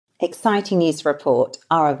Exciting news to report.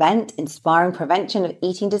 Our event, Inspiring Prevention of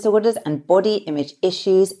Eating Disorders and Body Image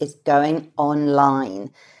Issues, is going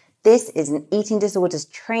online. This is an eating disorders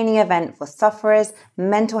training event for sufferers,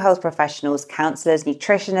 mental health professionals, counsellors,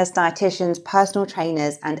 nutritionists, dietitians, personal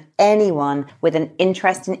trainers, and anyone with an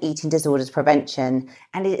interest in eating disorders prevention.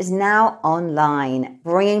 And it is now online,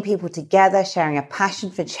 bringing people together, sharing a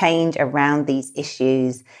passion for change around these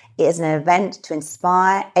issues. It is an event to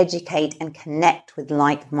inspire, educate, and connect with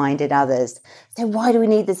like-minded others. So why do we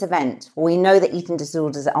need this event? Well, we know that eating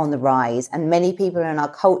disorders are on the rise, and many people in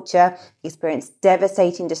our culture experience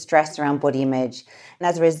devastating distress around body image. And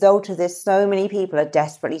as a result of this, so many people are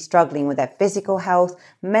desperately struggling with their physical health,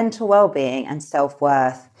 mental well-being, and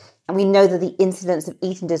self-worth. And we know that the incidence of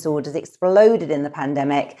eating disorders exploded in the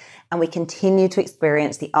pandemic, and we continue to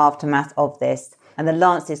experience the aftermath of this. And the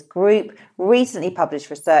Lancet Group recently published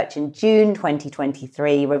research in June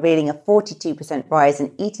 2023 revealing a 42% rise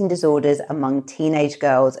in eating disorders among teenage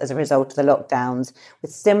girls as a result of the lockdowns,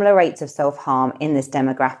 with similar rates of self-harm in this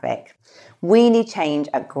demographic. We need change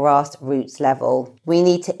at grassroots level. We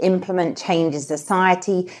need to implement change in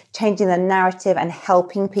society, changing the narrative and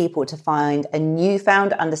helping people to find a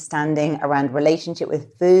newfound understanding around relationship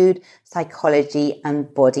with food, psychology,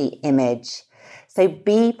 and body image. So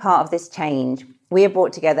be part of this change. We have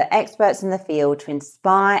brought together experts in the field to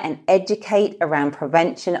inspire and educate around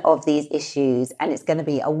prevention of these issues. And it's going to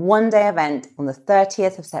be a one-day event on the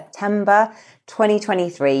 30th of September,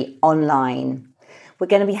 2023, online. We're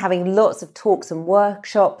going to be having lots of talks and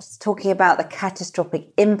workshops, talking about the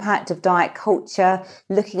catastrophic impact of diet culture,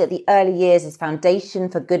 looking at the early years as foundation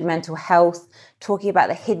for good mental health, talking about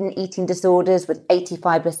the hidden eating disorders with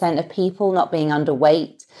 85% of people not being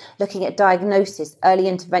underweight, looking at diagnosis, early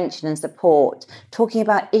intervention and support, talking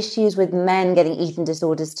about issues with men getting eating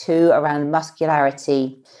disorders too around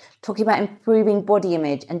muscularity, talking about improving body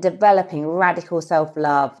image and developing radical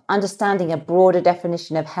self-love, understanding a broader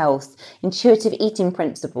definition of health, intuitive eating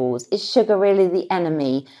principles, is sugar really the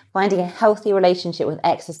enemy, finding a healthy relationship with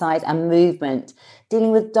exercise and movement,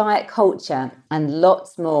 dealing with diet culture, and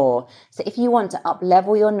lots more. So if you want to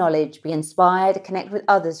up-level your knowledge, be inspired, connect with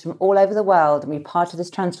others from all over the world and be part of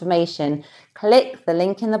this transformation, click the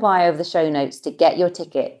link in the bio of the show notes to get your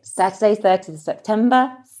ticket. Saturday, 30th of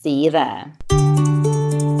September. See you there.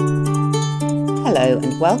 Hello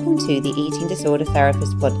and welcome to the Eating Disorder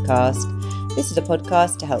Therapist podcast. This is a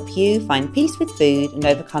podcast to help you find peace with food and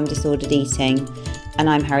overcome disordered eating. And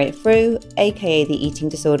I'm Harriet Frew, aka the Eating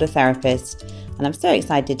Disorder Therapist. And I'm so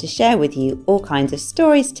excited to share with you all kinds of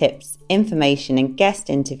stories, tips, information and guest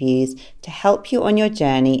interviews to help you on your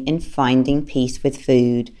journey in finding peace with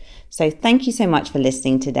food. So thank you so much for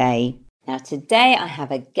listening today. Now, today I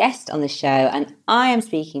have a guest on the show and I am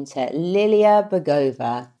speaking to Lilia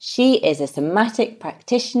Bogoeva. She is a somatic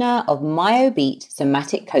practitioner of MyoBeat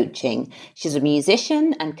somatic coaching. She's a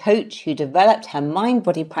musician and coach who developed her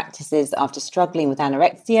mind-body practices after struggling with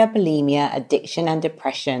anorexia, bulimia, addiction and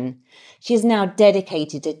depression. She is now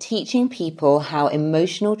dedicated to teaching people how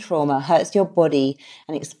emotional trauma hurts your body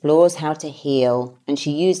and explores how to heal. And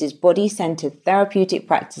she uses body-centered therapeutic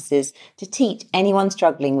practices to teach anyone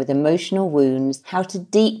struggling with emotional wounds how to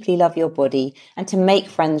deeply love your body and to make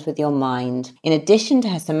friends with your mind. In addition to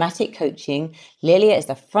her somatic coaching, Lilia is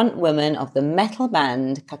the front woman of the metal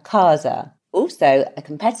band Kakaza, also a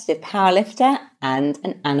competitive powerlifter and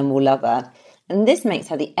an animal lover. And this makes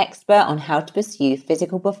her the expert on how to pursue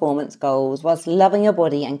physical performance goals whilst loving your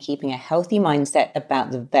body and keeping a healthy mindset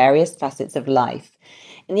about the various facets of life.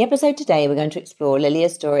 In the episode today, we're going to explore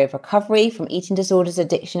Lilia's story of recovery from eating disorders,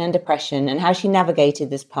 addiction and depression and how she navigated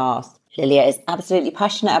this path. Lilia is absolutely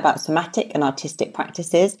passionate about somatic and artistic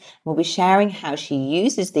practices and will be sharing how she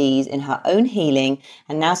uses these in her own healing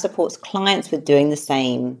and now supports clients with doing the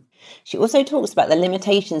same. She also talks about the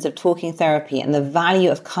limitations of talking therapy and the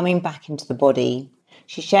value of coming back into the body.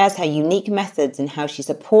 She shares her unique methods and how she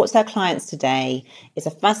supports her clients today. It's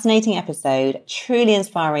a fascinating episode, truly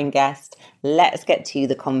inspiring guest. Let's get to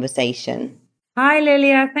the conversation. Hi,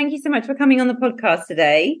 Lilia. Thank you so much for coming on the podcast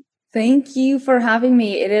today. Thank you for having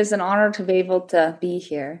me. It is an honor to be able to be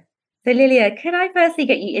here. So, Lilia, could I firstly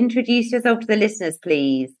get you introduce yourself to the listeners,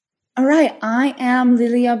 please? All right, I am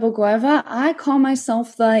Lilia Bogoeva. I call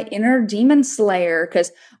myself the inner demon slayer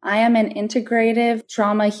because I am an integrative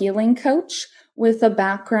trauma healing coach with a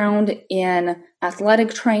background in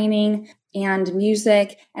athletic training and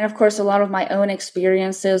music, and of course, a lot of my own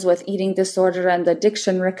experiences with eating disorder and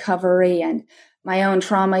addiction recovery and my own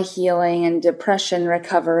trauma healing and depression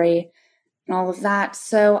recovery and all of that.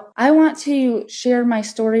 So I want to share my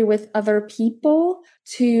story with other people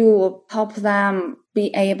to help them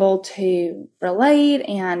be able to relate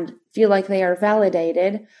and feel like they are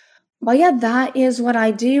validated. But yeah, that is what I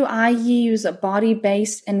do. I use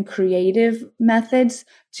body-based and creative methods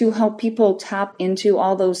to help people tap into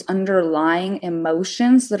all those underlying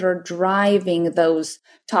emotions that are driving those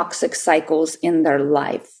toxic cycles in their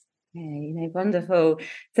life. Okay, wonderful.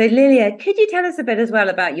 So Lilia, could you tell us a bit as well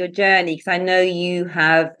about your journey? Because I know you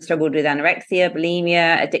have struggled with anorexia,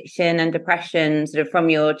 bulimia, addiction and depression sort of from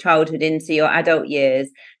your childhood into your adult years.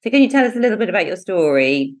 So can you tell us a little bit about your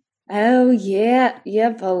story? Oh, yeah.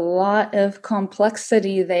 Yep. A lot of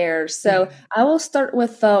complexity there. So I will start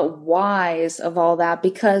with the whys of all that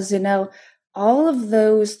because, all of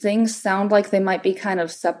those things sound like they might be kind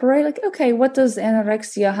of separate. Like, okay, what does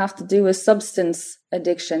anorexia have to do with substance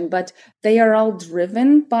addiction? But they are all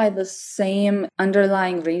driven by the same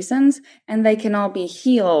underlying reasons, and they can all be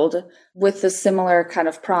healed with a similar kind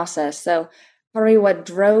of process. So probably what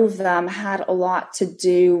drove them had a lot to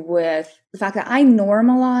do with the fact that I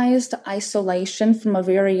normalized isolation from a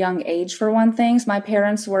very young age, for one thing. My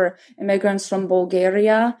parents were immigrants from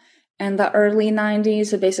Bulgaria in the early 90s.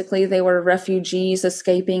 So basically they were refugees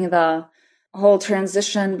escaping the whole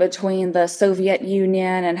transition between the Soviet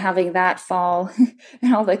Union and having that fall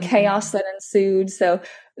and all the chaos that ensued. So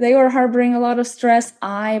they were harboring a lot of stress.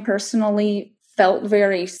 I personally felt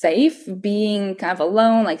very safe being kind of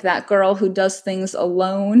alone, like that girl who does things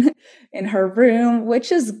alone in her room,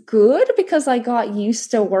 which is good because I got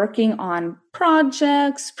used to working on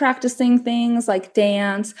projects, practicing things like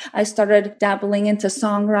dance. I started dabbling into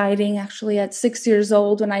songwriting actually at 6 years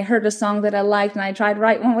old when I heard a song that I liked and I tried to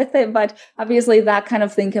write one with it. But obviously that kind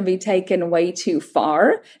of thing can be taken way too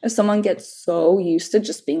far. If someone gets so used to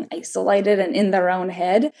just being isolated and in their own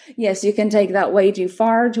head, yes, you can take that way too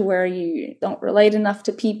far to where you don't relate enough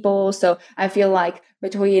to people. So I feel like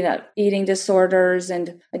between eating disorders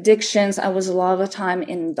and addictions, I was a lot of the time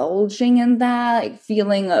indulging in that like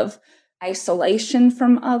feeling of isolation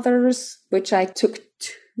from others, which I took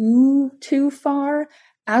too far.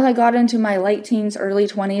 As I got into my late teens, early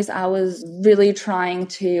 20s, I was really trying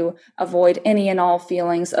to avoid any and all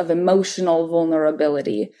feelings of emotional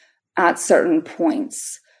vulnerability at certain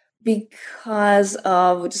points because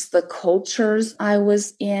of just the cultures I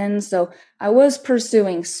was in. So I was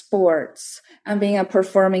pursuing sports and being a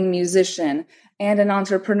performing musician and an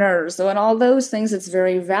entrepreneur. So in all those things, it's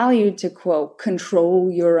very valued to, quote,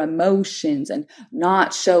 control your emotions and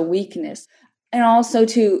not show weakness. And also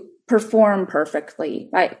to perform perfectly,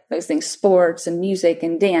 right? Those things, sports and music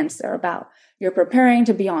and dance, they're about. You're preparing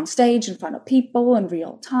to be on stage in front of people in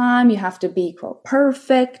real time. You have to be, quote,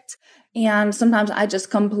 perfect. And sometimes I just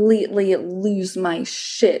completely lose my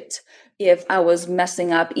shit if I was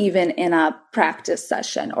messing up even in a practice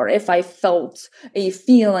session, or if I felt a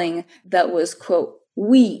feeling that was, quote,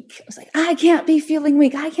 weak. I was like, I can't be feeling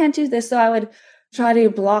weak. I can't do this. So I would try to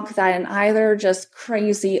block that and either just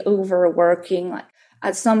crazy overworking. Like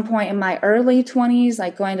at some point in my early 20s,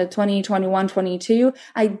 like going to 20, 21, 22,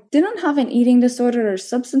 I didn't have an eating disorder or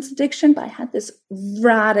substance addiction, but I had this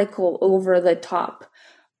radical over the top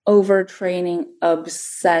overtraining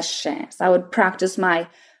obsession. So I would practice my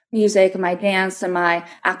music, my dance, and my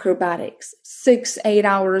acrobatics 6-8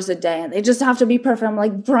 hours a day. And they just have to be perfect. I'm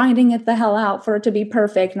like grinding it the hell out for it to be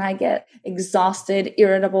perfect. And I get exhausted,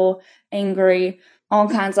 irritable, angry, all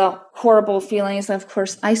kinds of horrible feelings. Of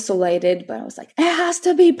course, isolated, but I was like, it has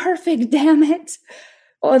to be perfect, damn it.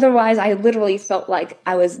 Otherwise, I literally felt like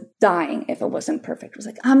I was dying if it wasn't perfect. I was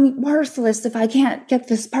like, I'm worthless if I can't get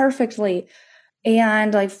this perfectly.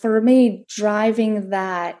 And like for me, driving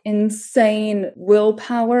that insane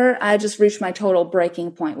willpower, I just reached my total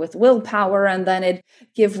breaking point with willpower, and then it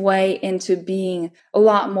give way into being a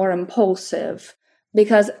lot more impulsive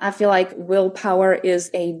because I feel like willpower is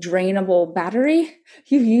a drainable battery.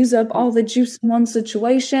 You use up all the juice in one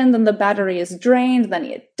situation, then the battery is drained, then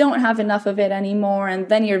you don't have enough of it anymore, and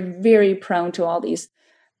then you're very prone to all these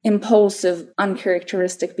impulsive,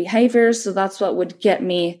 uncharacteristic behaviors. So that's what would get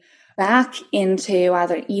me back into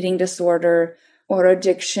either eating disorder or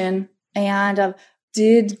addiction, and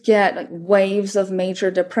did get like waves of major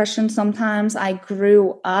depression sometimes. I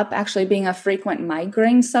grew up actually being a frequent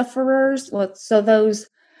migraine sufferer. So those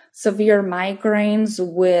severe migraines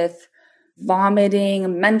with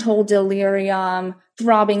vomiting, mental delirium,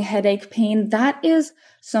 throbbing headache pain, that is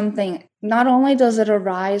something, not only does it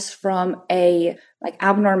arise from a like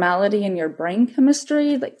abnormality in your brain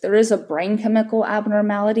chemistry, like there is a brain chemical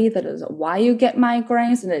abnormality that is why you get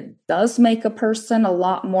migraines, and it does make a person a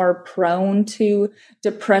lot more prone to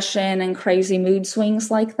depression and crazy mood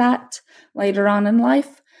swings like that later on in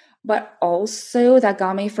life. but also that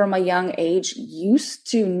got me from a young age used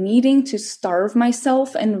to needing to starve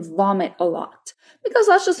myself and vomit a lot. Because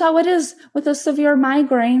that's just how it is with a severe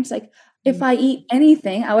migraine. It's like, if I eat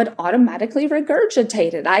anything, I would automatically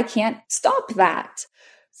regurgitate it. I can't stop that.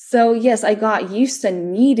 So yes, I got used to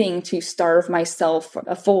needing to starve myself for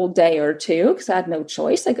a full day or two because I had no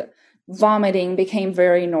choice. Like vomiting became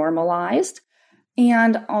very normalized.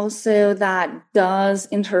 And also that does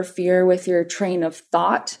interfere with your train of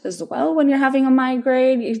thought as well when you're having a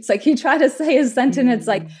migraine. It's like you try to say a sentence, it's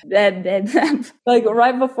like, like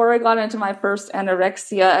right before I got into my first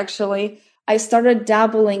anorexia, actually, I started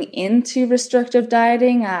dabbling into restrictive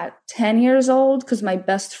dieting at 10 years old because my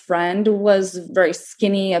best friend was very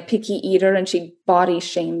skinny, a picky eater, and she body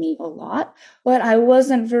shamed me a lot. But I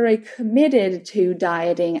wasn't very committed to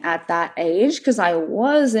dieting at that age because I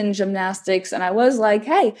was in gymnastics and I was like,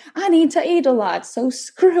 hey, I need to eat a lot, so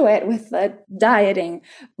screw it with the dieting.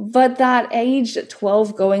 But that age,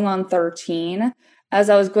 12 going on 13, as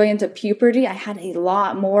I was going into puberty, I had a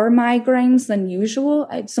lot more migraines than usual.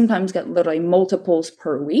 I'd sometimes get literally multiples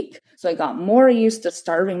per week. So I got more used to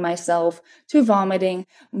starving myself, to vomiting,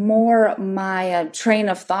 more my train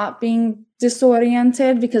of thought being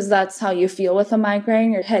disoriented, because that's how you feel with a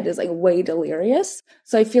migraine. Your head is like way delirious.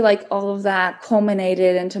 So I feel like all of that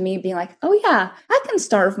culminated into me being like, oh yeah, I can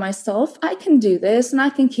starve myself. I can do this and I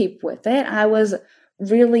can keep with it. I was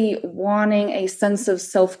really wanting a sense of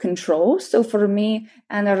self-control. So for me,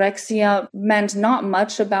 anorexia meant not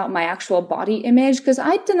much about my actual body image because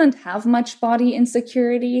I didn't have much body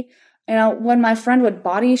insecurity. You know, when my friend would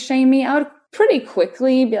body shame me, I would pretty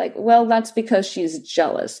quickly be like, well, that's because she's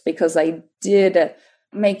jealous because I did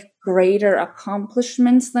make greater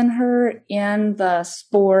accomplishments than her in the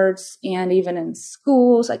sports and even in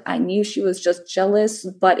schools. Like I knew she was just jealous,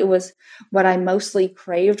 but it was what I mostly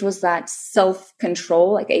craved was that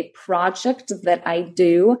self-control, like a project that I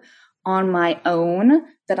do on my own,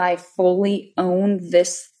 that I fully own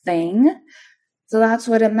this thing. So that's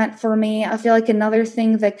what it meant for me. I feel like another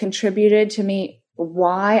thing that contributed to me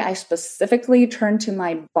why I specifically turned to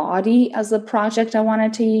my body as the project I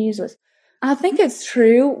wanted to use was I think it's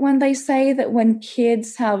true when they say that when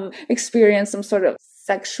kids have experienced some sort of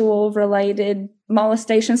sexual related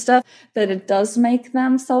molestation stuff, that it does make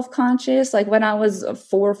them self-conscious. Like when I was a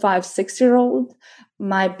 4, 5, 6-year-old,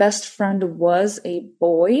 my best friend was a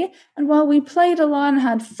boy. And while we played a lot and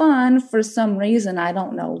had fun, for some reason, I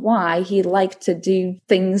don't know why, he liked to do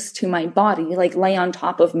things to my body, like lay on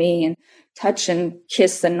top of me and touch and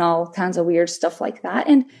kiss and all kinds of weird stuff like that.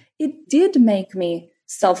 And it did make me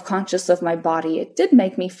self-conscious of my body. It did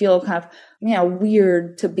make me feel kind of,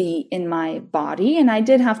 weird to be in my body. And I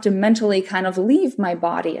did have to mentally kind of leave my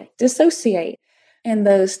body, dissociate in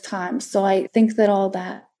those times. So I think that all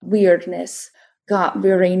that weirdness got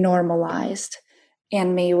very normalized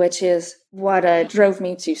in me, which is what drove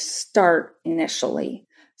me to start initially.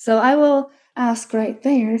 So I will ask right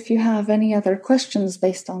there if you have any other questions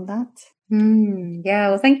based on that. Yeah,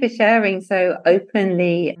 well, thank you for sharing so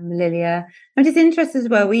openly, Lilia. I'm just interested as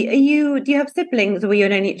well. Do you have siblings or were you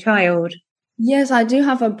an only child? Yes, I do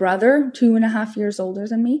have a brother, 2.5 years older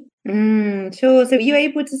than me. Sure. So were you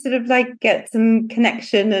able to sort of like get some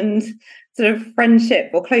connection and sort of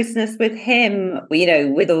friendship or closeness with him,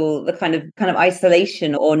 with all the kind of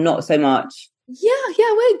isolation or not so much?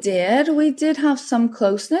 Yeah, we did. We did have some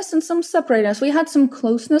closeness and some separateness. We had some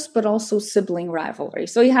closeness, but also sibling rivalry.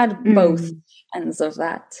 So we had both ends of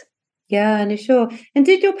that. Yeah, no, sure. And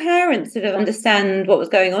did your parents sort of understand what was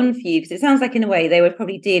going on for you? Because it sounds like in a way they were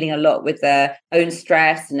probably dealing a lot with their own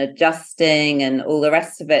stress and adjusting and all the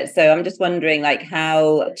rest of it. So I'm just wondering, like,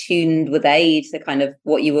 how attuned were they to kind of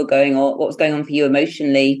what was going on for you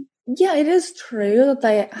emotionally? Yeah, it is true that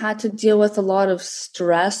they had to deal with a lot of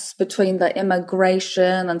stress between the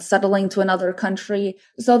immigration and settling to another country.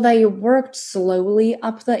 So they worked slowly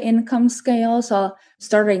up the income scale. So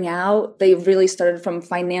starting out, they really started from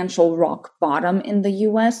financial rock bottom in the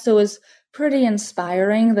US. So it was pretty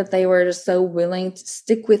inspiring that they were just so willing to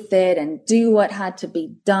stick with it and do what had to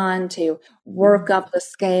be done to work up the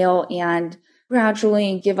scale and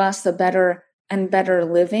gradually give us a better and better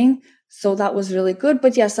living. So that was really good.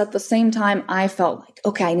 But yes, at the same time, I felt like,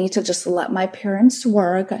 okay, I need to just let my parents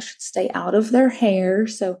work. I should stay out of their hair.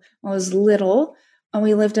 So I was little and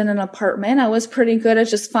we lived in an apartment. I was pretty good at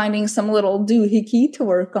just finding some little doohickey to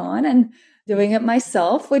work on and doing it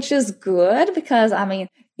myself, which is good because,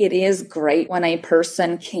 it is great when a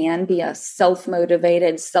person can be a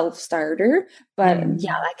self-motivated self-starter. But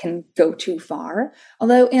yeah, that can go too far.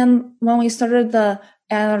 Although when we started the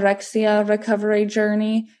anorexia recovery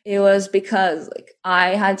journey, it was because I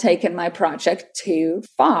had taken my project too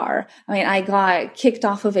far. I mean, I got kicked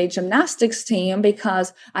off of a gymnastics team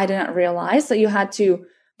because I didn't realize that you had to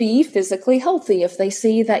be physically healthy. If they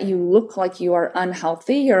see that you look like you are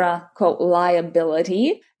unhealthy, you're a quote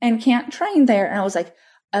liability and can't train there. And I was like,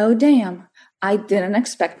 oh damn, I didn't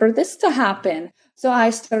expect for this to happen. So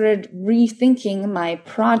I started rethinking my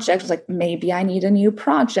project. I was like, maybe I need a new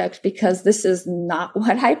project because this is not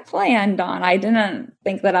what I planned on. I didn't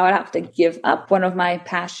think that I would have to give up one of my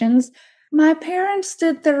passions. My parents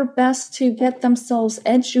did their best to get themselves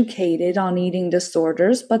educated on eating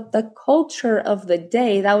disorders, but the culture of the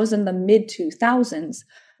day, that was in the mid 2000s,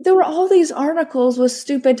 there were all these articles with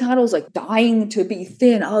stupid titles like dying to be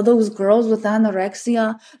thin. Oh, those girls with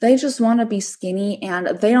anorexia, they just want to be skinny and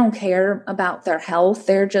they don't care about their health.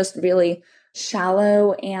 They're just really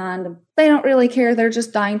shallow and they don't really care. They're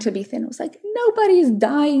just dying to be thin. It was like, nobody's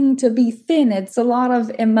dying to be thin. It's a lot of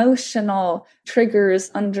emotional triggers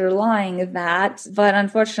underlying that. But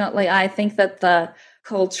unfortunately, I think that the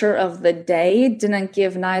culture of the day didn't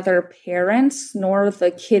give neither parents nor the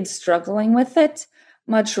kids struggling with it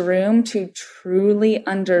much room to truly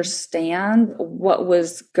understand what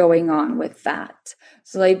was going on with that.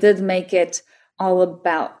 So they did make it all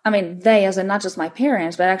about, I mean, they, as in not just my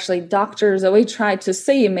parents, but actually doctors that we tried to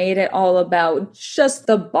see made it all about just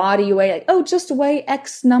the body weight. Like, oh, just weigh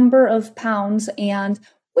X number of pounds and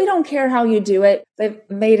we don't care how you do it. They've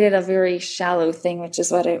made it a very shallow thing, which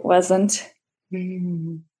is what it wasn't.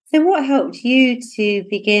 Mm. So what helped you to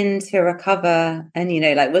begin to recover? And,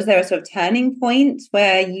 was there a sort of turning point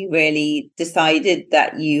where you really decided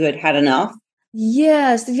that you had had enough?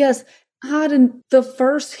 Yes. The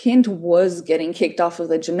first hint was getting kicked off of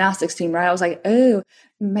the gymnastics team, right? I was like, oh,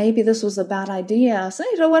 maybe this was a bad idea. So,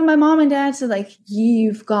 when my mom and dad said, like,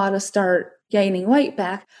 you've got to start gaining weight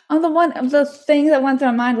back, the thing that went through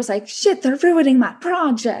my mind was like, shit, they're ruining my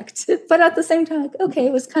project. But at the same time, like, okay,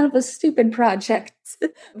 it was kind of a stupid project.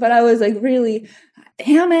 But I was like, really,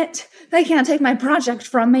 damn it, they can't take my project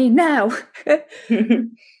from me now.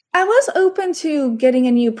 I was open to getting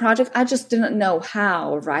a new project. I just didn't know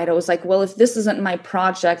how, right? I was like, well, if this isn't my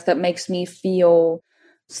project that makes me feel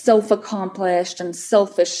self-accomplished and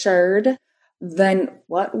self-assured, then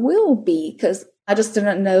what will be? Because I just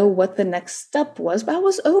didn't know what the next step was, but I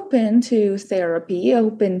was open to therapy,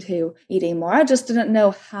 open to eating more. I just didn't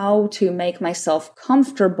know how to make myself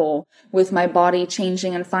comfortable with my body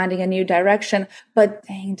changing and finding a new direction. But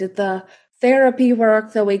dang, did the therapy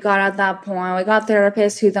work that we got at that point, we got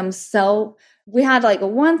therapists who themselves, we had like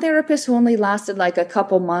one therapist who only lasted like a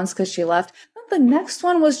couple months because she left. The next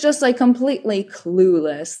one was just like completely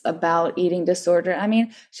clueless about eating disorder. I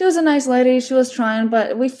mean, she was a nice lady. She was trying,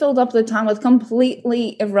 but we filled up the time with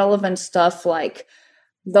completely irrelevant stuff like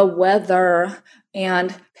the weather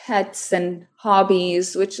and pets and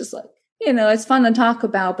hobbies, which is like, it's fun to talk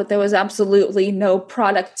about, but there was absolutely no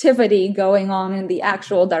productivity going on in the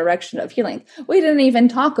actual direction of healing. We didn't even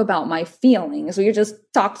talk about my feelings. We just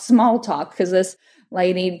talked small talk because this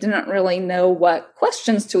lady didn't really know what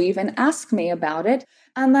questions to even ask me about it.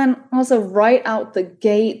 And then also right out the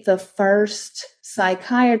gate, the first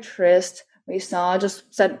psychiatrist we saw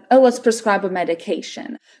just said, oh, let's prescribe a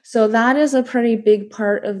medication. So that is a pretty big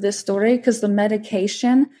part of this story because the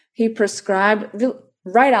medication he prescribed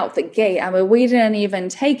right out the gate, I mean, we didn't even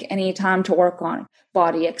take any time to work on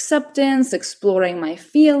body acceptance, exploring my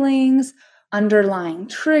feelings, underlying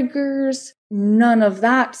triggers, none of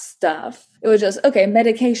that stuff. It was just, okay,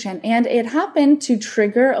 medication. And it happened to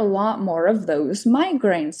trigger a lot more of those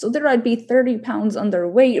migraines. So there I'd be 30 pounds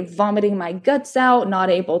underweight, vomiting my guts out, not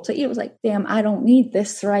able to eat. It was like, damn, I don't need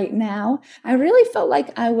this right now. I really felt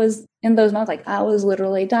like I was in those moments, like I was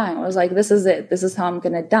literally dying. I was like, this is it. This is how I'm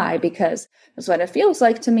going to die because that's what it feels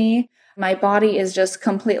like to me. My body is just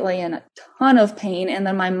completely in a ton of pain. And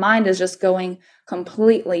then my mind is just going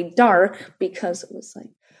completely dark because it was like,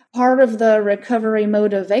 part of the recovery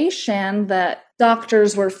motivation that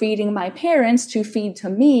doctors were feeding my parents to feed to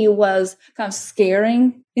me was kind of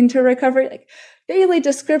scaring into recovery, like daily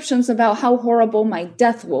descriptions about how horrible my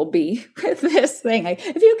death will be with this thing. Like,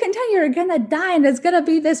 if you continue, you're going to die and it's going to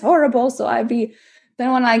be this horrible. So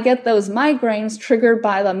then when I get those migraines triggered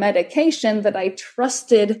by the medication that I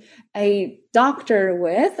trusted a doctor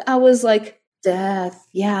with, I was like, death.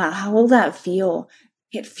 Yeah. How will that feel?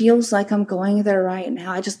 It feels like I'm going there right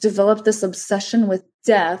now. I just developed this obsession with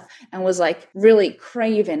death and was like really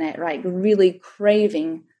craving it, right? Really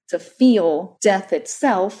craving to feel death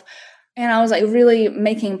itself. And I was like really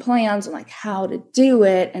making plans on like how to do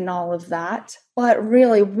it and all of that. But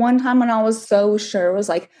really, one time when I was so sure, it was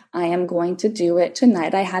like, I am going to do it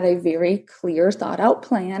tonight. I had a very clear, thought out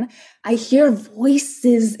plan. I hear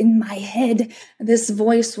voices in my head. This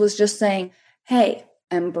voice was just saying, hey,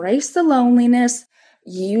 embrace the loneliness.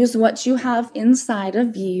 Use what you have inside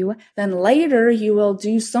of you. Then later you will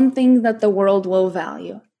do something that the world will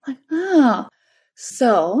value. Like,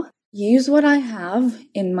 so use what I have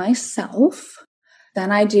in myself. Then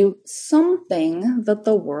I do something that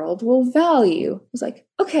the world will value. It's like,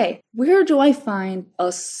 okay, where do I find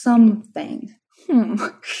a something?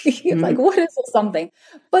 Like, what is a something?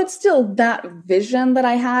 But still, that vision that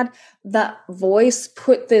I had, that voice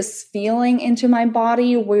put this feeling into my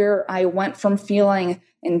body where I went from feeling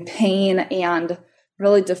in pain and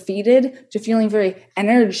really defeated to feeling very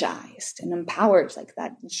energized and empowered. It's like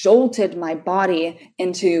that jolted my body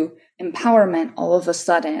into empowerment all of a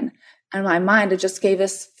sudden. And my mind, it just gave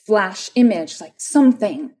this flash image, like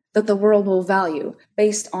something that the world will value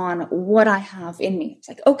based on what I have in me. It's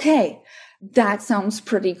like, okay, that sounds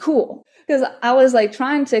pretty cool. Because I was like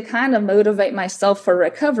trying to kind of motivate myself for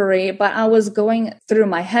recovery, but I was going through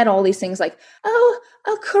my head all these things like, oh,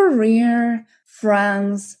 a career,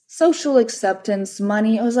 friends, social acceptance,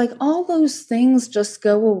 money. I was like, all those things just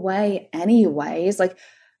go away anyways. Like,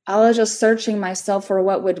 I was just searching myself for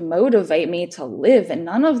what would motivate me to live. And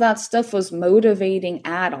none of that stuff was motivating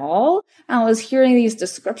at all. I was hearing these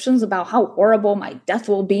descriptions about how horrible my death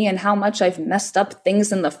will be and how much I've messed up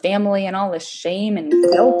things in the family and all this shame and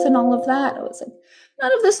guilt and all of that. I was like,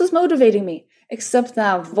 none of this was motivating me except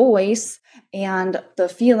that voice and the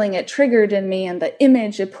feeling it triggered in me and the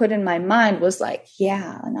image it put in my mind was like,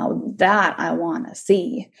 yeah, now that I want to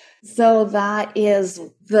see. So that is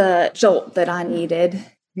the jolt that I needed.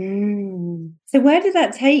 So where did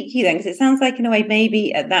that take you then? Because it sounds like in a way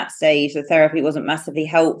maybe at that stage the therapy wasn't massively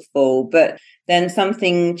helpful, but then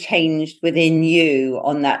something changed within you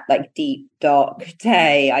on that like deep dark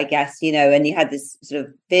day, I guess, and you had this sort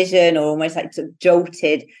of vision or almost like sort of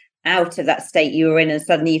jolted out of that state you were in and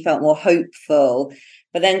suddenly you felt more hopeful.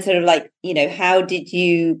 But then sort of like, how did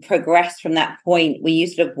you progress from that point? Were you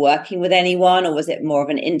sort of working with anyone or was it more of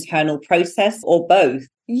an internal process or both?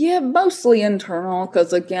 Yeah, mostly internal,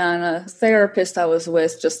 because again, a therapist I was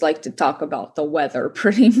with just liked to talk about the weather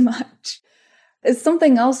pretty much. It's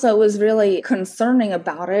something else that was really concerning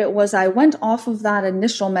about it was I went off of that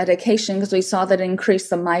initial medication because we saw that it increased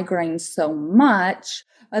the migraines so much.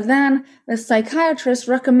 But then the psychiatrist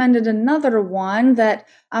recommended another one that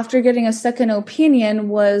after getting a second opinion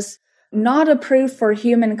was not approved for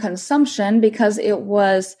human consumption because it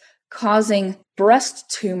was causing breast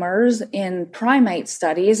tumors in primate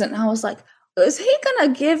studies. And I was like, is he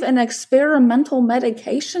going to give an experimental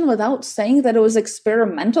medication without saying that it was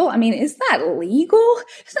experimental? I mean, is that legal?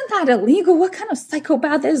 Isn't that illegal? What kind of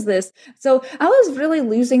psychopath is this? So I was really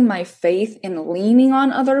losing my faith in leaning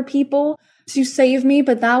on other people to save me,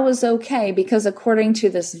 but that was okay because according to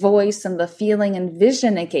this voice and the feeling and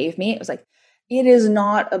vision it gave me, it was like, it is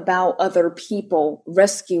not about other people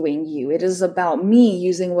rescuing you. It is about me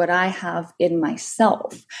using what I have in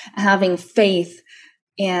myself, having faith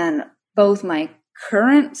in both my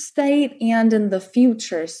current state and in the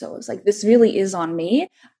future. So it's like, this really is on me.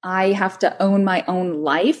 I have to own my own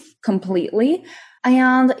life completely.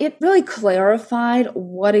 And it really clarified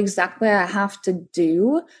what exactly I have to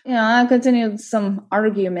do. I continued some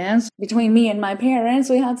arguments between me and my parents.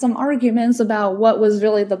 We had some arguments about what was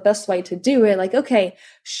really the best way to do it. Like, okay,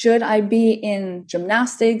 should I be in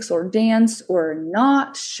gymnastics or dance or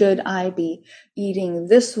not? Should I be eating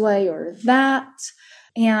this way or that?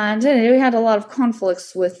 And we had a lot of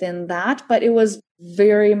conflicts within that, but it was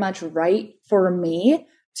very much right for me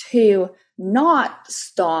to not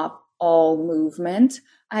stop all movement.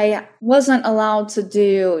 I wasn't allowed to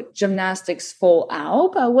do gymnastics full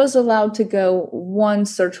out. I was allowed to go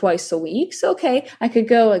once or twice a week. So, okay, I could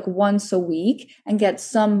go like once a week and get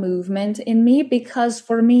some movement in me because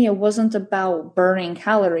for me, it wasn't about burning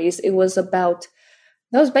calories. It was about,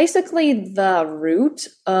 that was basically the root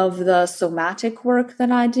of the somatic work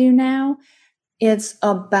that I do now. It's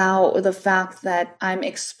about the fact that I'm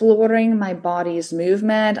exploring my body's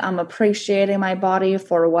movement. I'm appreciating my body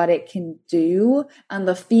for what it can do and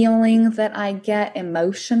the feeling that I get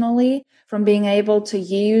emotionally from being able to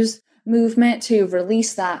use movement to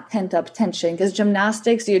release that pent-up tension. Because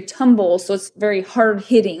gymnastics, you tumble, so it's very hard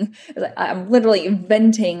hitting. I'm literally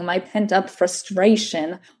venting my pent-up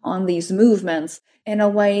frustration on these movements in a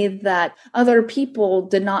way that other people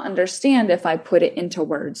did not understand if I put it into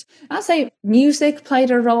words. I'd say music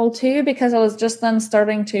played a role too, because I was just then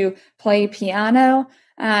starting to play piano.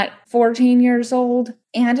 at 14 years old.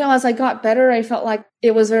 And as I got better, I felt like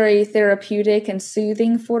it was very therapeutic and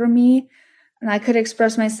soothing for me. And I could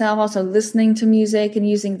express myself also listening to music and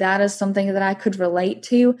using that as something that I could relate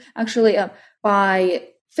to. Actually, by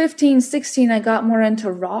 15, 16, I got more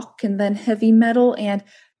into rock and then heavy metal. And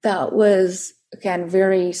that was, again,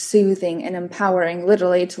 very soothing and empowering,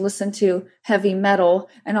 literally, to listen to heavy metal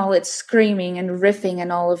and all its screaming and riffing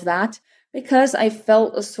and all of that, because I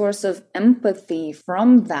felt a source of empathy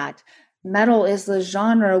from that. Metal is the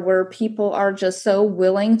genre where people are just so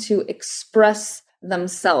willing to express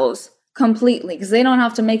themselves completely, because they don't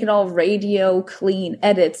have to make it all radio clean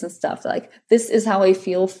edits and stuff. Like, this is how I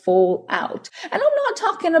feel full out. And I'm not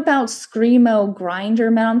talking about screamo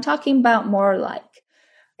grinder metal. I'm talking about more like,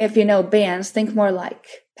 if you know bands, think more like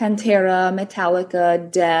Pantera,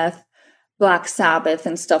 Metallica, Death, Black Sabbath,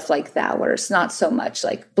 and stuff like that, where it's not so much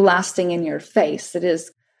like blasting in your face. It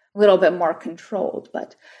is a little bit more controlled.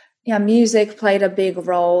 But yeah, music played a big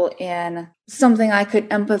role in something I could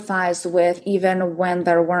empathize with, even when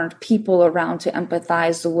there weren't people around to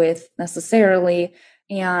empathize with necessarily,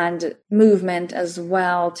 and movement as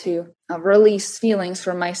well to release feelings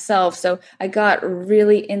for myself. So I got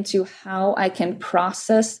really into how I can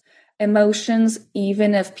process emotions,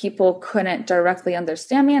 even if people couldn't directly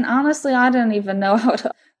understand me. And honestly, I didn't even know how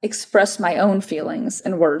to express my own feelings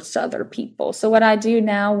in words to other people. So what I do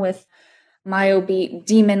now with MyoBeat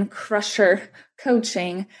Demon Crusher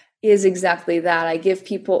coaching is exactly that. I give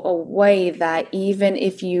people a way that even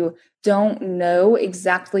if you don't know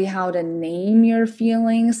exactly how to name your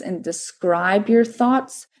feelings and describe your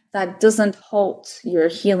thoughts, that doesn't halt your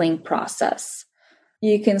healing process.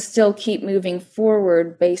 You can still keep moving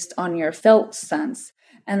forward based on your felt sense,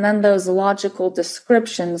 and then those logical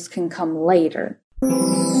descriptions can come later.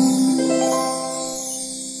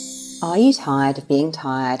 Are you tired of being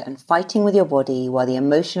tired and fighting with your body while the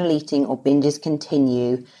emotional eating or binges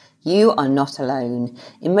continue? You are not alone.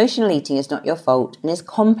 Emotional eating is not your fault and is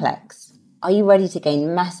complex. Are you ready to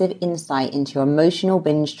gain massive insight into your emotional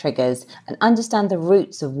binge triggers and understand the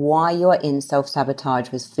roots of why you are in self-sabotage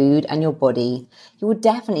with food and your body? You will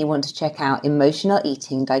definitely want to check out emotional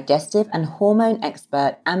eating digestive and hormone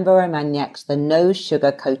expert Amber Romaniak's The No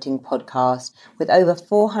Sugar Coating podcast, with over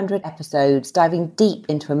 400 episodes diving deep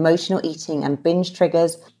into emotional eating and binge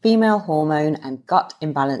triggers, female hormone and gut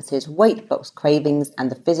imbalances, weight loss cravings, and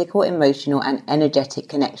the physical, emotional and energetic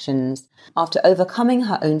connections. After overcoming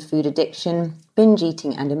her own food addiction, binge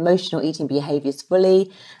eating and emotional eating behaviors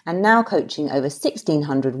fully, and now coaching over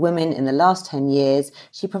 1,600 women in the last 10 years,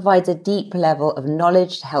 she provides a deep level of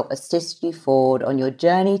knowledge to help assist you forward on your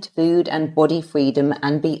journey to food and body freedom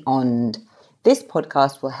and beyond. This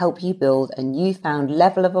podcast will help you build a newfound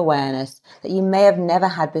level of awareness that you may have never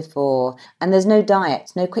had before. And there's no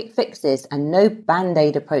diets, no quick fixes, and no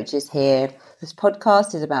band-aid approaches here. This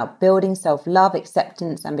podcast is about building self-love,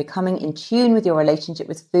 acceptance, and becoming in tune with your relationship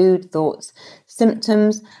with food, thoughts,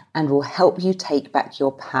 symptoms, and will help you take back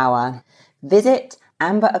your power. Visit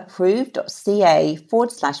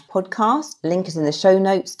amberapproved.ca/podcast. Link is in the show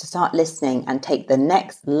notes to start listening and take the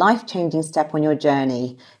next life-changing step on your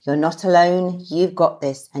journey. You're not alone, you've got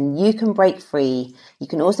this, and you can break free. You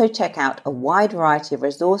can also check out a wide variety of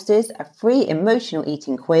resources, a free emotional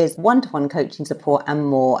eating quiz, one-to-one coaching support, and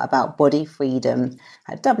more about body freedom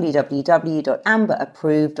at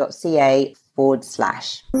www.amberapproved.ca/.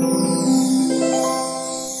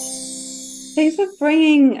 Thanks for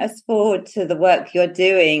bringing us forward to the work you're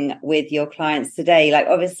doing with your clients today. Like,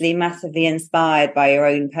 obviously massively inspired by your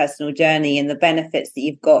own personal journey and the benefits that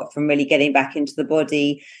you've got from really getting back into the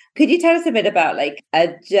body. Could you tell us a bit about like a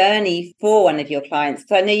journey for one of your clients?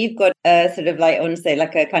 Because I know you've got a sort of like, I want to say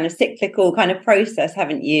like a kind of cyclical kind of process,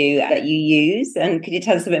 haven't you, that you use? And could you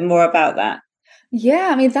tell us a bit more about that? Yeah,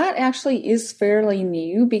 I mean, that actually is fairly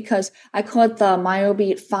new because I call it the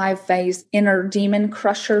MyoBeat 5-phase inner demon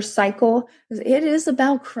crusher cycle. It is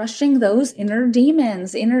about crushing those inner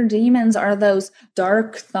demons. Inner demons are those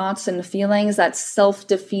dark thoughts and feelings, that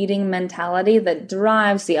self-defeating mentality that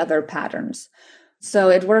drives the other patterns. So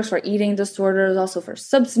it works for eating disorders, also for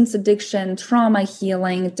substance addiction, trauma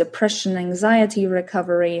healing, depression, anxiety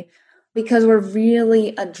recovery, because we're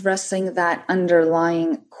really addressing that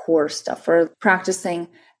underlying core stuff. We're practicing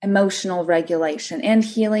emotional regulation and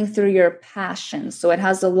healing through your passion. So it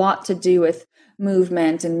has a lot to do with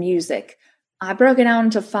movement and music. I broke it down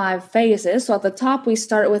into 5 phases. So at the top, we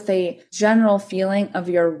start with a general feeling of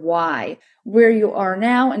your why, where you are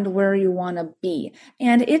now and where you want to be.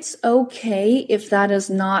 And it's okay if that is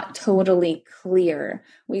not totally clear.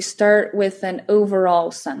 We start with an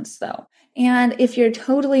overall sense though. And if you're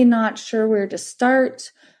totally not sure where to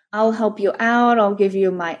start, I'll help you out. I'll give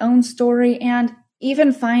you my own story and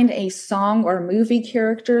even find a song or movie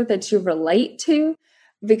character that you relate to,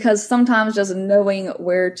 because sometimes just knowing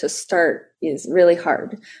where to start is really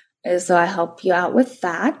hard. So I help you out with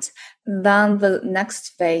that. Then the next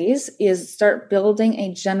phase is start building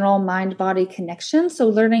a general mind-body connection. So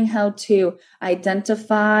learning how to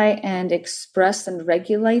identify and express and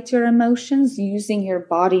regulate your emotions using your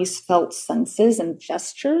body's felt senses and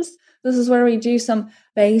gestures. This is where we do some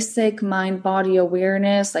basic mind-body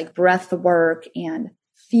awareness, like breath work and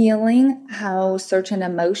feeling how certain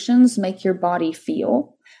emotions make your body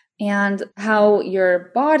feel, and how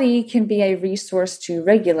your body can be a resource to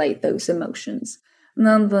regulate those emotions. And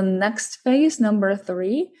then the next phase, number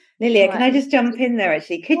 3. Lilia, can I just jump in there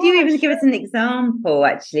actually? Could you even give us an example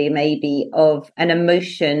actually maybe of an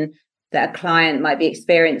emotion that a client might be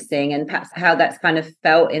experiencing and perhaps how that's kind of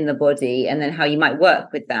felt in the body and then how you might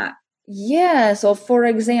work with that? Yeah. So for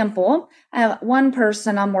example, one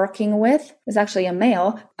person I'm working with is actually a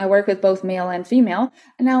male. I work with both male and female.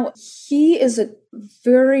 Now he is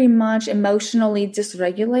very much emotionally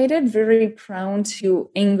dysregulated, very prone to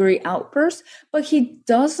angry outbursts, but he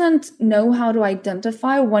doesn't know how to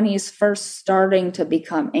identify when he's first starting to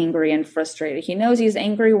become angry and frustrated. He knows he's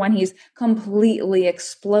angry when he's completely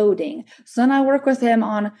exploding. So then I work with him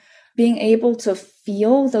on being able to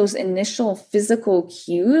feel those initial physical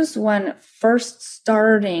cues when first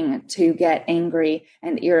starting to get angry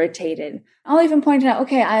and irritated. I'll even point out,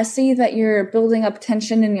 okay, I see that you're building up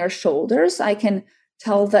tension in your shoulders. I can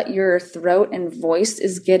tell that your throat and voice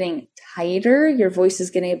is getting tighter. Your voice is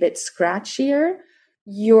getting a bit scratchier.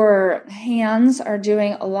 Your hands are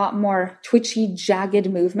doing a lot more twitchy, jagged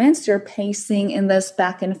movements. You're pacing in this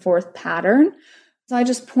back and forth pattern. So I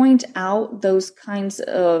just point out those kinds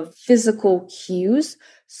of physical cues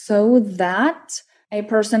so that a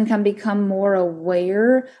person can become more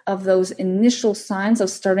aware of those initial signs of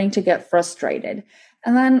starting to get frustrated.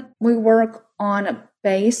 And then we work on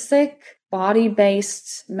basic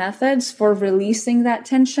body-based methods for releasing that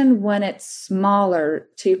tension when it's smaller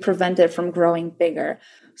to prevent it from growing bigger.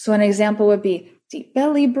 So an example would be deep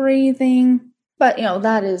belly breathing. But,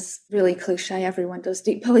 that is really cliche. Everyone does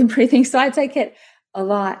deep belly breathing. So I take it a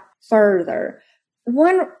lot further.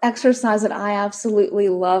 One exercise that I absolutely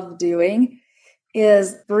love doing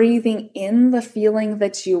is breathing in the feeling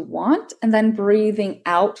that you want and then breathing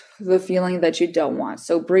out the feeling that you don't want.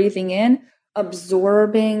 So breathing in,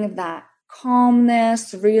 absorbing that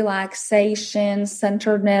calmness, relaxation,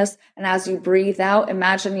 centeredness. And as you breathe out,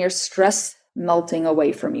 imagine your stress melting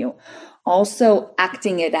away from you. Also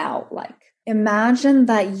acting it out, like imagine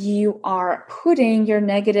that you are putting your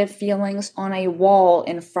negative feelings on a wall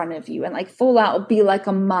in front of you and like full out be like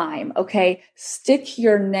a mime, okay? Stick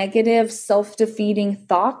your negative self-defeating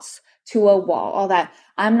thoughts to a wall. All that,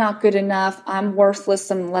 I'm not good enough, I'm worthless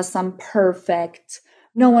unless I'm perfect,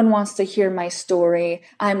 no one wants to hear my story,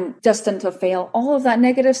 I'm destined to fail. All of that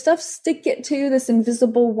negative stuff, stick it to this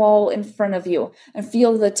invisible wall in front of you and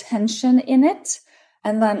feel the tension in it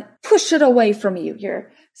and then push it away from you.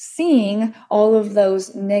 You're seeing all of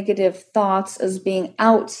those negative thoughts as being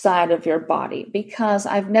outside of your body, because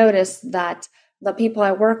I've noticed that the people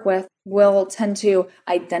I work with will tend to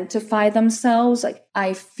identify themselves like,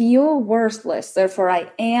 I feel worthless, therefore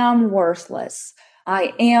I am worthless.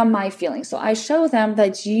 I am my feelings. So I show them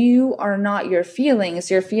that you are not your feelings.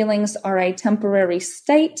 Your feelings are a temporary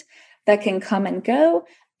state that can come and go.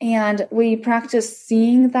 And we practice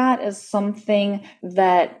seeing that as something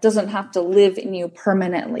that doesn't have to live in you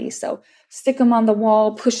permanently. So stick them on the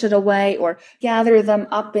wall, push it away, or gather them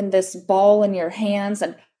up in this ball in your hands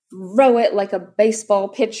and throw it like a baseball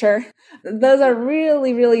pitcher. Those are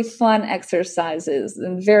really, really fun exercises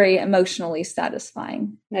and very emotionally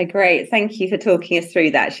satisfying. No, great. Thank you for talking us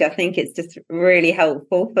through that. Actually, I think it's just really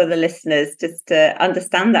helpful for the listeners just to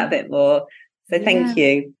understand that a bit more. So thank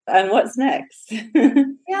you. And what's next?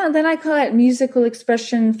 Yeah, then I call it musical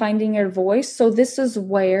expression, finding your voice. So this is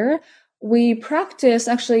where we practice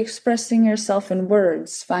actually expressing yourself in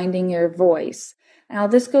words, finding your voice. Now,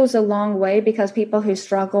 this goes a long way because people who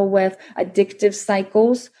struggle with addictive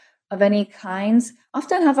cycles of any kinds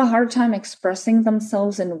often have a hard time expressing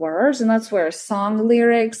themselves in words. And that's where song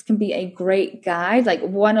lyrics can be a great guide. Like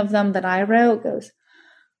one of them that I wrote goes,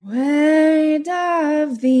 weight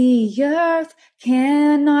of the earth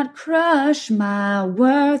cannot crush my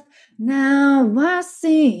worth. Now I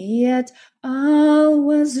see it all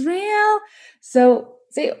was real. So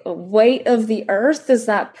see, weight of the earth is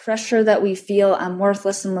that pressure that we feel. I'm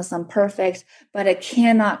worthless unless I'm perfect, but it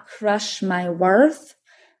cannot crush my worth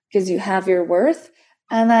because you have your worth.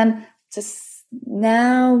 And then to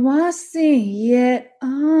Now I see it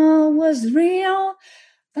all was real.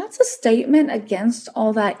 That's a statement against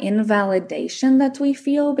all that invalidation that we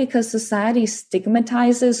feel because society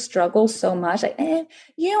stigmatizes struggle so much. Like,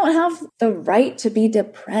 you don't have the right to be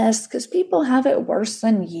depressed because people have it worse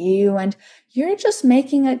than you. And you're just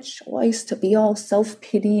making a choice to be all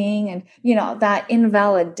self-pitying and, that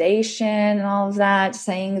invalidation and all of that,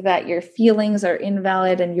 saying that your feelings are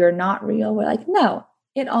invalid and you're not real. We're like, no,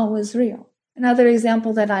 it all was real. Another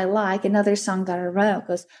example that I like, another song that I wrote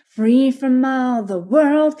goes, free from all the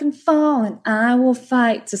world can fall and I will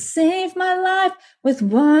fight to save my life with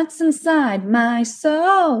what's inside my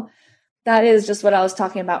soul. That is just what I was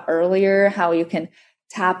talking about earlier, how you can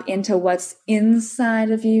tap into what's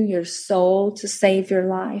inside of you, your soul, to save your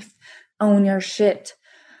life, own your shit.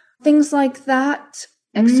 Things like that.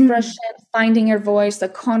 Expression, finding your voice, the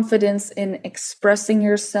confidence in expressing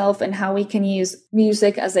yourself, and how we can use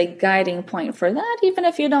music as a guiding point for that. Even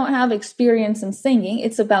if you don't have experience in singing,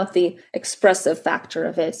 it's about the expressive factor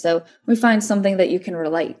of it. So we find something that you can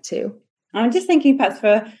relate to. I'm just thinking perhaps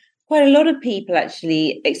for quite a lot of people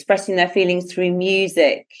actually expressing their feelings through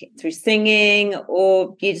music, through singing,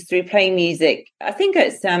 or just through playing music. I think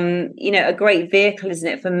it's a great vehicle, isn't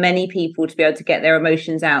it, for many people to be able to get their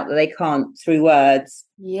emotions out that they can't through words.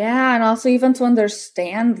 Yeah, and also even to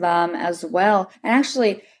understand them as well. And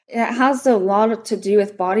actually, it has a lot to do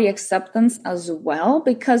with body acceptance as well,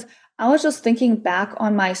 because I was just thinking back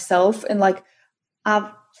on myself and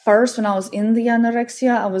first, when I was in the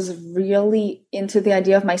anorexia, I was really into the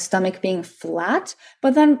idea of my stomach being flat.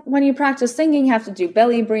 But then when you practice singing, you have to do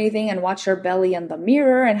belly breathing and watch your belly in the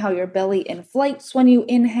mirror and how your belly inflates when you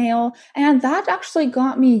inhale. And that actually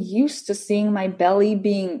got me used to seeing my belly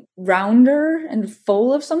being rounder and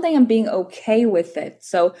full of something and being okay with it.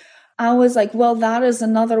 So I was like, well, that is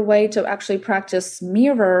another way to actually practice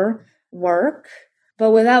mirror work.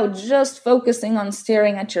 But without just focusing on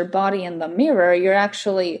staring at your body in the mirror, you're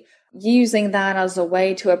actually using that as a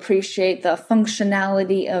way to appreciate the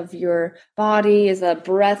functionality of your body, the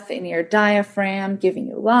breath in your diaphragm, giving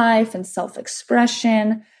you life and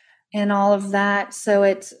self-expression and all of that. So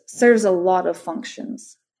it serves a lot of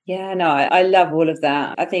functions. Yeah, no, I love all of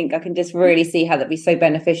that. I think I can just really see how that'd be so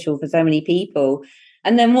beneficial for so many people.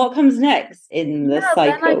 And then what comes next in the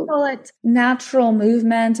cycle? Then I call it natural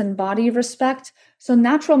movement and body respect. So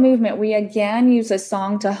natural movement, we again use a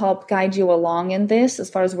song to help guide you along in this. As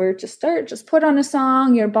far as where to start, just put on a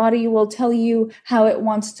song. Your body will tell you how it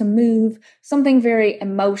wants to move. Something very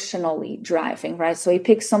emotionally driving, right? So we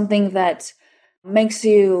pick something that makes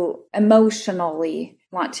you emotionally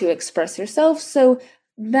want to express yourself. So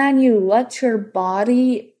then you let your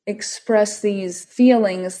body express these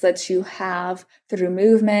feelings that you have through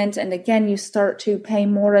movement. And again, you start to pay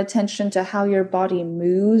more attention to how your body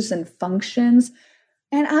moves and functions.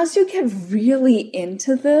 And as you get really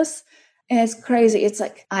into this, it's crazy. It's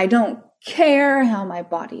like, I don't care how my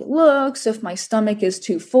body looks, if my stomach is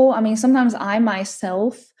too full. I mean, sometimes I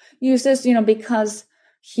myself use this, because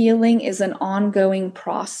healing is an ongoing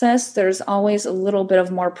process. There's always a little bit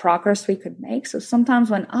of more progress we could make. So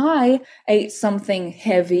sometimes when I ate something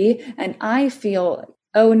heavy and I feel,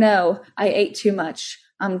 oh no, I ate too much,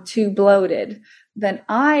 I'm too bloated, then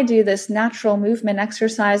I do this natural movement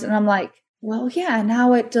exercise and I'm like, well, yeah,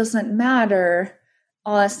 now it doesn't matter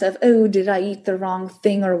all that stuff. Oh, did I eat the wrong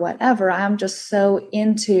thing or whatever? I'm just so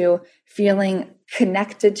into feeling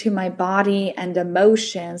connected to my body and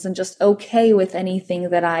emotions and just okay with anything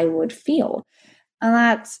that I would feel. And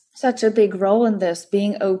that's such a big role in this,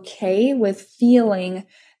 being okay with feeling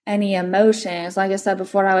any emotions. Like I said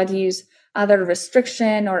before, I would use other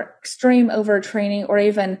restriction or extreme overtraining or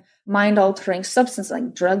even mind-altering substances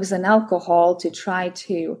like drugs and alcohol to try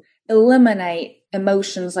to eliminate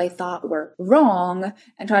emotions I thought were wrong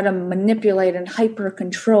and try to manipulate and hyper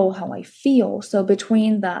control how I feel. So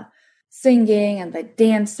between the singing and the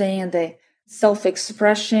dancing and the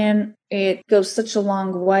self-expression, it goes such a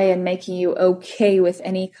long way in making you okay with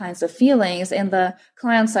any kinds of feelings. And the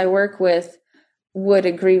clients I work with would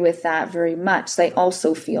agree with that very much. They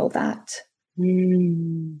also feel that.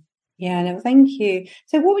 Yeah, no, thank you.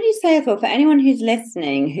 So what would you say for anyone who's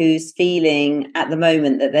listening, who's feeling at the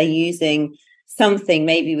moment that they're using something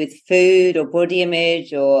maybe with food or body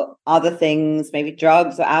image or other things, maybe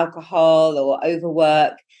drugs or alcohol or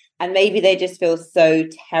overwork, and maybe they just feel so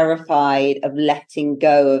terrified of letting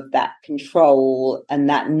go of that control and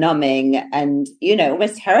that numbing and,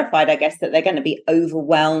 almost terrified, I guess, that they're going to be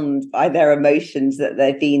overwhelmed by their emotions that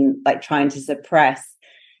they've been trying to suppress.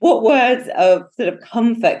 What words of sort of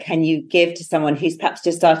comfort can you give to someone who's perhaps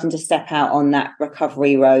just starting to step out on that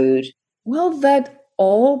recovery road? Well, that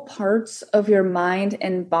all parts of your mind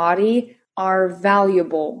and body are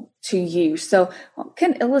valuable to you. So I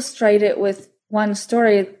can illustrate it with one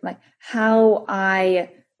story, like how I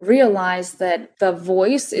realized that the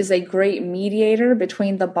voice is a great mediator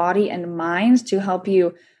between the body and mind to help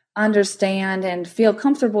you understand and feel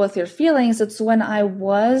comfortable with your feelings. It's when I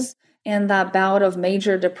was in that bout of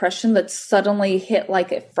major depression that suddenly hit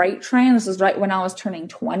like a freight train. This is right when I was turning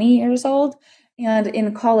 20 years old. And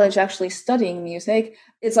in college, actually studying music,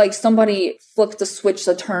 it's like somebody flicked a switch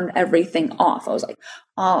that turned everything off. I was like,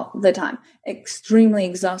 all the time, extremely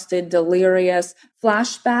exhausted, delirious.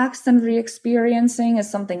 Flashbacks and re-experiencing is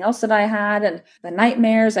something else that I had. And the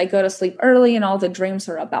nightmares, I go to sleep early and all the dreams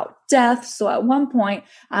are about death. So at one point,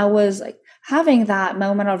 I was like having that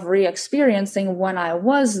moment of re-experiencing when I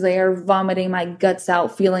was there, vomiting my guts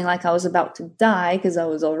out, feeling like I was about to die because I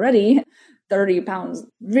was already 30 pounds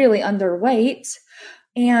really underweight.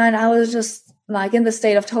 And I was just like in the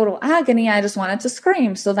state of total agony. I just wanted to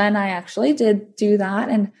scream. So then I actually did do that.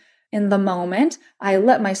 And in the moment, I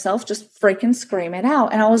let myself just freaking scream it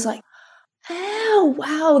out. And I was like, oh,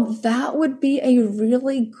 wow, that would be a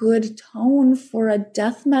really good tone for a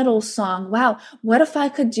death metal song. Wow, what if I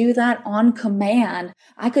could do that on command?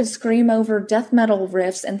 I could scream over death metal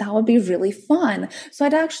riffs and that would be really fun. So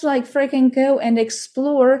I'd actually like freaking go and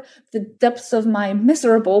explore the depths of my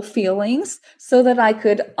miserable feelings so that I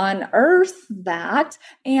could unearth that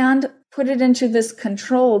and put it into this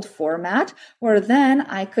controlled format where then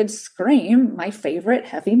I could scream my favorite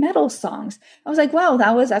heavy metal songs. I was like, wow,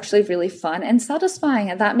 that was actually really fun and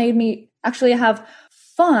satisfying. And that made me actually have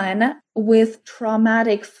fun with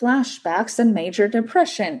traumatic flashbacks and major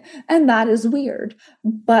depression. And that is weird,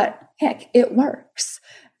 but heck, it works.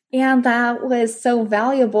 And that was so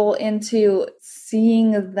valuable into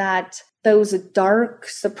seeing that those dark,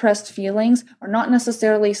 suppressed feelings are not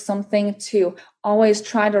necessarily something to always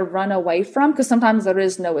try to run away from, because sometimes there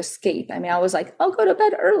is no escape. I mean, I was like, I'll go to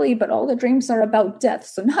bed early, but all the dreams are about death.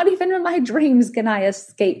 So not even in my dreams can I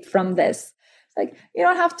escape from this. It's like, you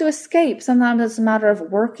don't have to escape. Sometimes it's a matter of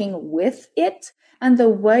working with it. And the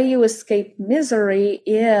way you escape misery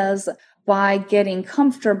is by getting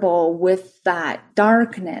comfortable with that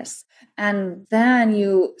darkness. And then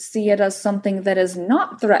you see it as something that is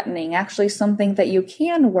not threatening, actually something that you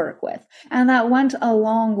can work with. And that went a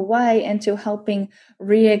long way into helping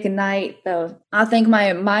reignite I think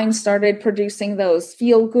my mind started producing those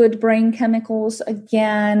feel-good brain chemicals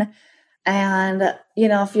again and,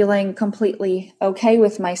 feeling completely okay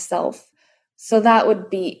with myself. So that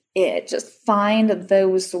would be it. Just find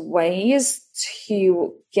those ways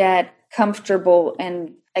to get comfortable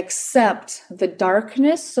and accept the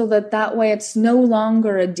darkness so that way it's no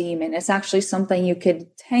longer a demon. It's actually something you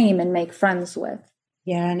could tame and make friends with.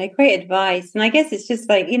 Yeah, no, great advice. And I guess it's just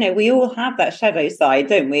like, we all have that shadow side,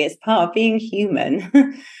 don't we? It's part of being human.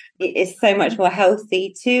 It's so much more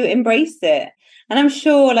healthy to embrace it. And I'm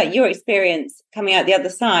sure like your experience coming out the other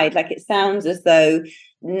side, like it sounds as though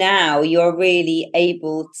now you're really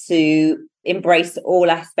able to embrace all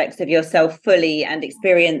aspects of yourself fully and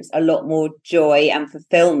experience a lot more joy and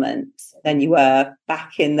fulfillment than you were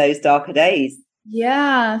back in those darker days.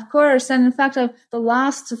 Yeah, of course. And in fact, the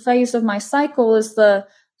last phase of my cycle is the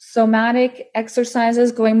somatic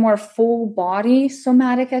exercises, going more full body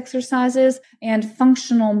somatic exercises and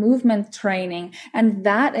functional movement training. And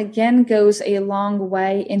that again goes a long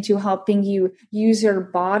way into helping you use your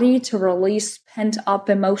body to release pent up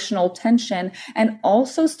emotional tension and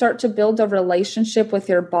also start to build a relationship with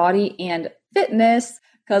your body and fitness.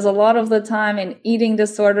 Because a lot of the time in eating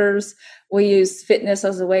disorders, we use fitness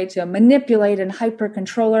as a way to manipulate and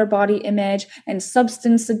hyper-control our body image. And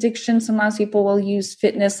substance addiction, sometimes people will use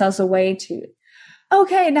fitness as a way to,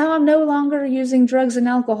 okay, now I'm no longer using drugs and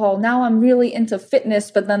alcohol. Now I'm really into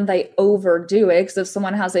fitness, but then they overdo it. Because if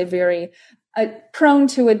someone has a very prone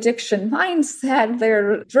to addiction mindset,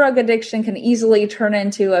 their drug addiction can easily turn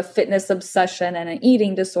into a fitness obsession and an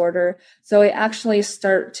eating disorder. So I actually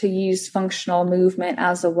start to use functional movement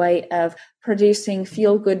as a way of producing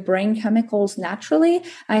feel-good brain chemicals naturally.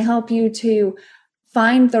 I help you to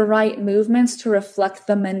find the right movements to reflect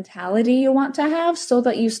the mentality you want to have so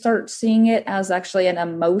that you start seeing it as actually an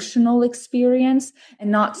emotional experience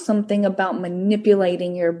and not something about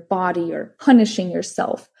manipulating your body or punishing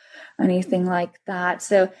yourself. Anything like that.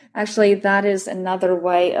 So actually that is another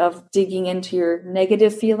way of digging into your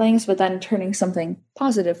negative feelings, but then turning something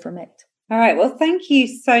positive from it. All right. Well, thank you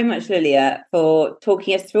so much, Lilia, for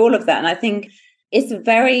talking us through all of that. And I think it's a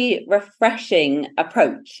very refreshing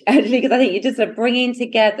approach, actually, because I think you're just bringing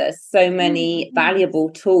together so many valuable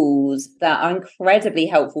tools that are incredibly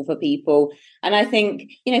helpful for people. And I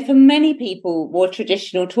think, for many people, more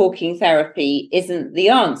traditional talking therapy isn't the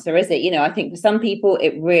answer, is it? I think for some people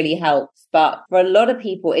it really helps, but for a lot of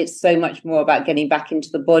people, it's so much more about getting back into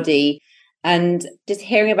the body. And just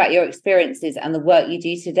hearing about your experiences and the work you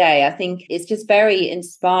do today, I think it's just very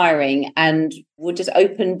inspiring and will just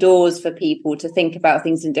open doors for people to think about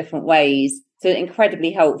things in different ways. So incredibly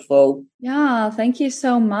helpful. Yeah, thank you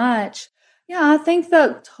so much. Yeah, I think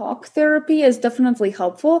that talk therapy is definitely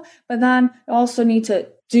helpful, but then you also need to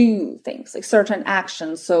do things like certain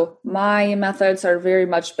actions. So my methods are very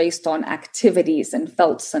much based on activities and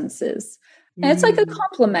felt senses. And it's like a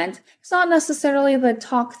compliment. It's not necessarily that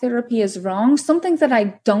talk therapy is wrong. Something that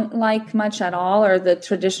I don't like much at all are the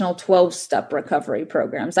traditional 12-step recovery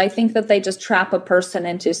programs. I think that they just trap a person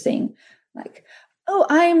into saying like, oh,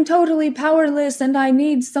 I'm totally powerless and I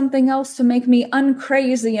need something else to make me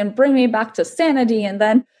uncrazy and bring me back to sanity. And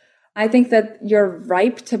then I think that you're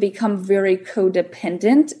ripe to become very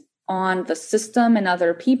codependent on the system and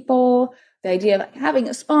other people. The idea of having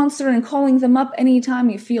a sponsor and calling them up anytime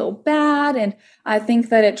you feel bad. And I think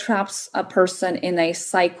that it traps a person in a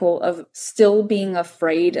cycle of still being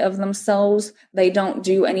afraid of themselves. They don't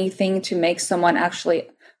do anything to make someone actually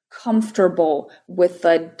comfortable with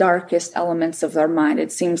the darkest elements of their mind.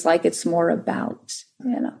 It seems like it's more about,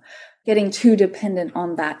 getting too dependent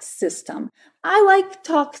on that system. I like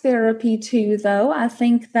talk therapy too, though. I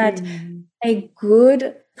think that a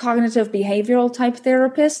good cognitive behavioral type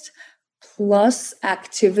therapist plus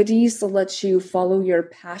activities that let you follow your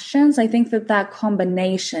passions, I think that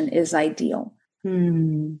combination is ideal.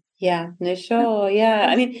 Yeah, no, sure. Yeah.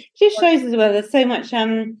 I mean, it just shows as well, there's so much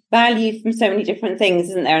value from so many different things,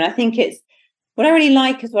 isn't there? And I think it's what I really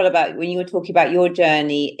like as well about when you were talking about your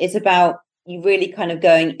journey is about you really kind of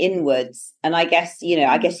going inwards. And I guess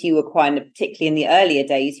you were quite, particularly in the earlier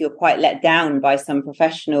days, you were quite let down by some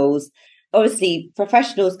professionals. Obviously,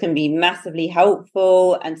 professionals can be massively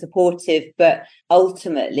helpful and supportive, but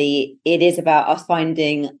ultimately it is about us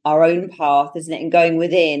finding our own path, isn't it? And going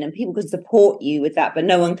within, and people can support you with that, but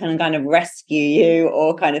no one can kind of rescue you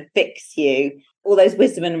or kind of fix you. All those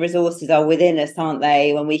wisdom and resources are within us, aren't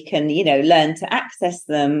they? When we can, learn to access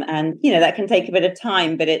them. And, that can take a bit of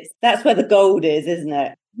time, but that's where the gold is, isn't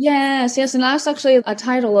it? Yes. And that's actually a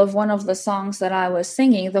title of one of the songs that I was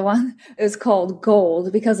singing. The one is called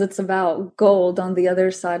Gold because it's about gold on the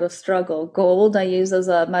other side of struggle. Gold I use as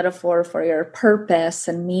a metaphor for your purpose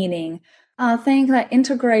and meaning. I think that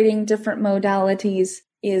integrating different modalities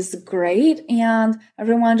is great and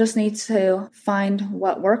everyone just needs to find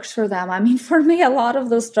what works for them. I mean, for me, a lot of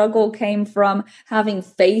the struggle came from having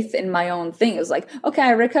faith in my own thing. It was like, okay,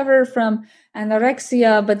 I recovered from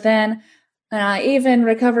anorexia, but then I even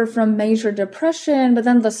recovered from major depression, but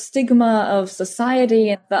then the stigma of society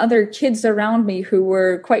and the other kids around me who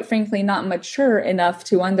were, quite frankly, not mature enough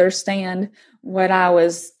to understand what I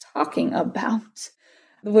was talking about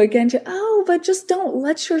would get into, but just don't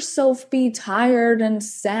let yourself be tired and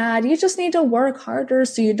sad. You just need to work harder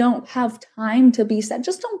so you don't have time to be sad.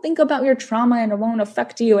 Just don't think about your trauma and it won't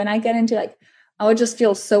affect you. And I get into I would just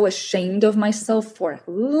feel so ashamed of myself for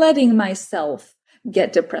letting myself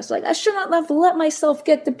get depressed. I should not have let myself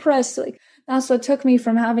get depressed. That's what took me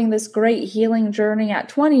from having this great healing journey at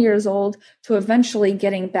 20 years old to eventually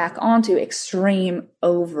getting back onto extreme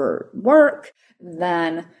overwork,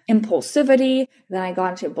 then impulsivity, then I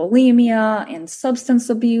got into bulimia and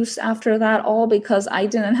substance abuse after that, all because I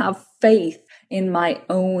didn't have faith in my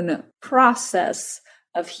own process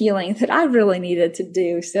of healing that I really needed to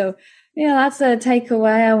do. So that's a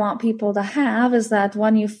takeaway I want people to have, is that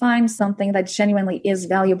when you find something that genuinely is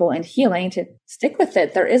valuable and healing, to stick with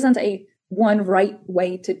it. There isn't a one right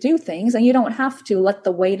way to do things, and you don't have to let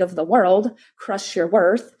the weight of the world crush your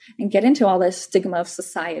worth and get into all this stigma of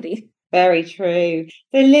society. Very true.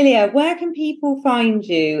 So Lilia, where can people find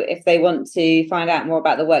you if they want to find out more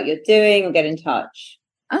about the work you're doing or get in touch?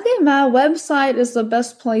 Okay, my website is the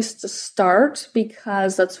best place to start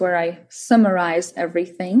because that's where I summarize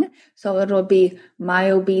everything. So it'll be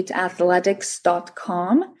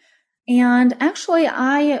myobeatathletics.com. And actually,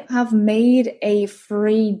 I have made a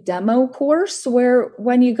free demo course where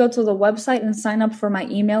when you go to the website and sign up for my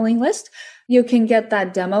emailing list, you can get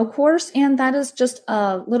that demo course. And that is just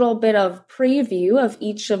a little bit of preview of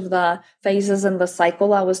each of the phases in the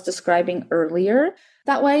cycle I was describing earlier.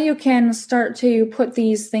 That way you can start to put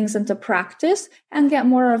these things into practice and get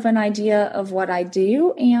more of an idea of what I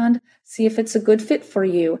do and see if it's a good fit for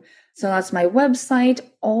you. So that's my website.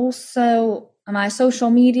 Also, My social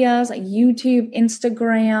medias, like YouTube,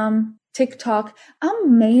 Instagram, TikTok.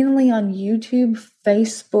 I'm mainly on YouTube,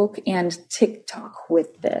 Facebook, and TikTok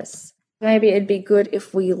with this. Maybe it'd be good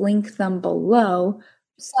if we link them below.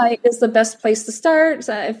 Site is the best place to start.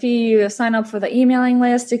 So if you sign up for the emailing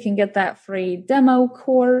list, you can get that free demo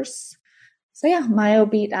course. So yeah,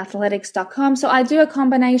 myobeatathletics.com. So I do a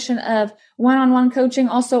combination of one-on-one coaching,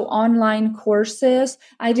 also online courses.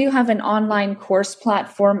 I do have an online course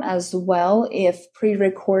platform as well if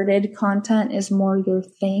pre-recorded content is more your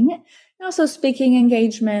thing. And also speaking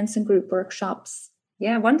engagements and group workshops.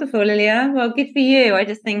 Yeah, wonderful, Lilia. Well, good for you. I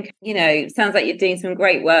just think, it sounds like you're doing some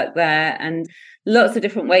great work there and lots of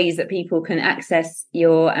different ways that people can access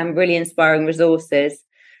your really inspiring resources.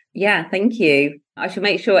 Yeah, thank you. I shall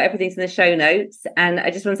make sure everything's in the show notes. And I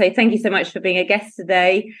just want to say thank you so much for being a guest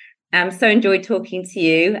today. So enjoyed talking to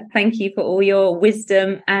you. Thank you for all your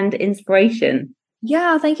wisdom and inspiration.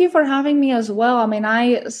 Yeah, thank you for having me as well. I mean,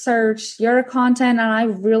 I searched your content and I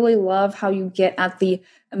really love how you get at the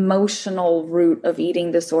emotional root of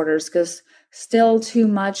eating disorders, because still too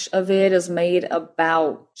much of it is made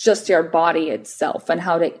about just your body itself and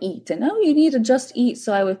how to eat. And you need to just eat.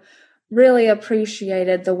 So I really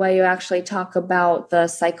appreciated the way you actually talk about the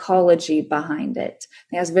psychology behind it. I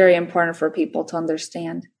think that's very important for people to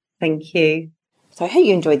understand. Thank you. So I hope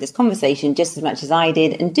you enjoyed this conversation just as much as I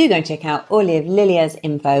did, and do go and check out all of Lilia's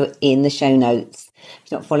info in the show notes.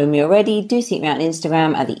 If you're not following me already, do seek me out on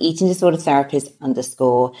Instagram at the Eating Disorder Therapist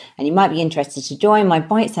 _. And you might be interested to join my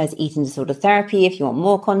bite-sized eating disorder therapy if you want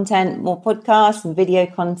more content, more podcasts and video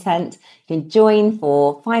content. You can join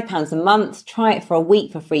for £5 a month. Try it for a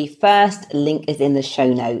week for free first. Link is in the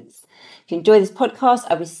show notes. If you enjoy this podcast,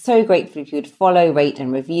 I'd be so grateful if you would follow, rate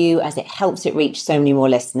and review, as it helps it reach so many more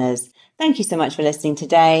listeners. Thank you so much for listening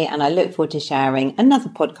today, and I look forward to sharing another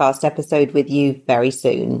podcast episode with you very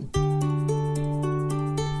soon.